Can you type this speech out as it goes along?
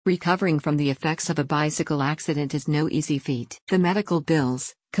Recovering from the effects of a bicycle accident is no easy feat. The medical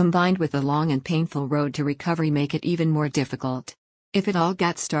bills, combined with the long and painful road to recovery, make it even more difficult. If it all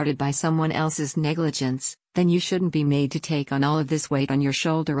got started by someone else's negligence, then you shouldn't be made to take on all of this weight on your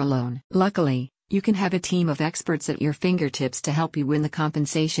shoulder alone. Luckily, you can have a team of experts at your fingertips to help you win the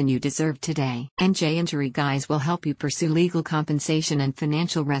compensation you deserve today. NJ Injury Guys will help you pursue legal compensation and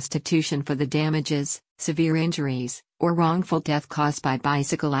financial restitution for the damages, severe injuries, or wrongful death caused by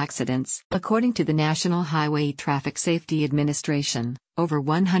bicycle accidents. According to the National Highway Traffic Safety Administration, over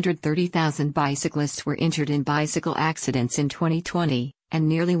 130,000 bicyclists were injured in bicycle accidents in 2020, and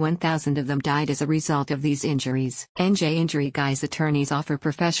nearly 1,000 of them died as a result of these injuries. NJ Injury Guys attorneys offer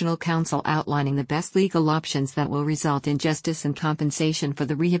professional counsel outlining the best legal options that will result in justice and compensation for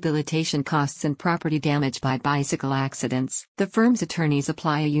the rehabilitation costs and property damage by bicycle accidents. The firm's attorneys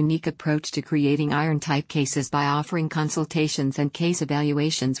apply a unique approach to creating iron-type cases by offering consultations and case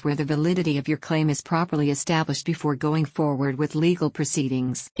evaluations where the validity of your claim is properly established before going forward with legal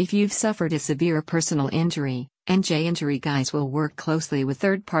proceedings. If you've suffered a severe personal injury, NJ Injury Guys will work closely with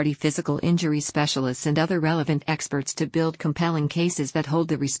third-party physical injury specialists and other relevant experts to build compelling cases that hold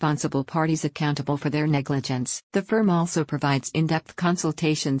the responsible parties accountable for their negligence. The firm also provides in-depth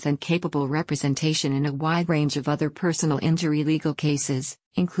consultations and capable representation in a wide range of other personal injury legal cases,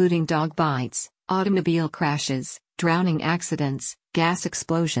 including dog bites, automobile crashes, drowning accidents, gas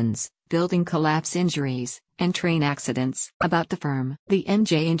explosions, building collapse injuries, and train accidents. About the firm: the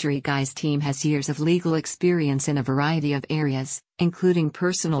NJ Injury Guys team has years of legal experience in a variety of areas, including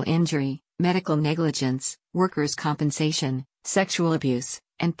personal injury, medical negligence, workers' compensation, sexual abuse,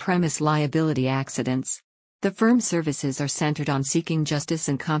 and premise liability accidents. The firm's services are centered on seeking justice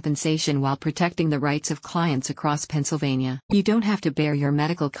and compensation while protecting the rights of clients across Pennsylvania. You don't have to bear your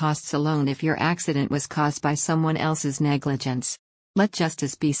medical costs alone if your accident was caused by someone else's negligence. Let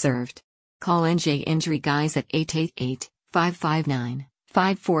justice be served. Call NJ Injury Guys at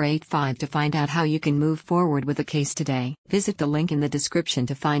 888-559-5485 to find out how you can move forward with a case today. Visit the link in the description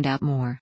to find out more.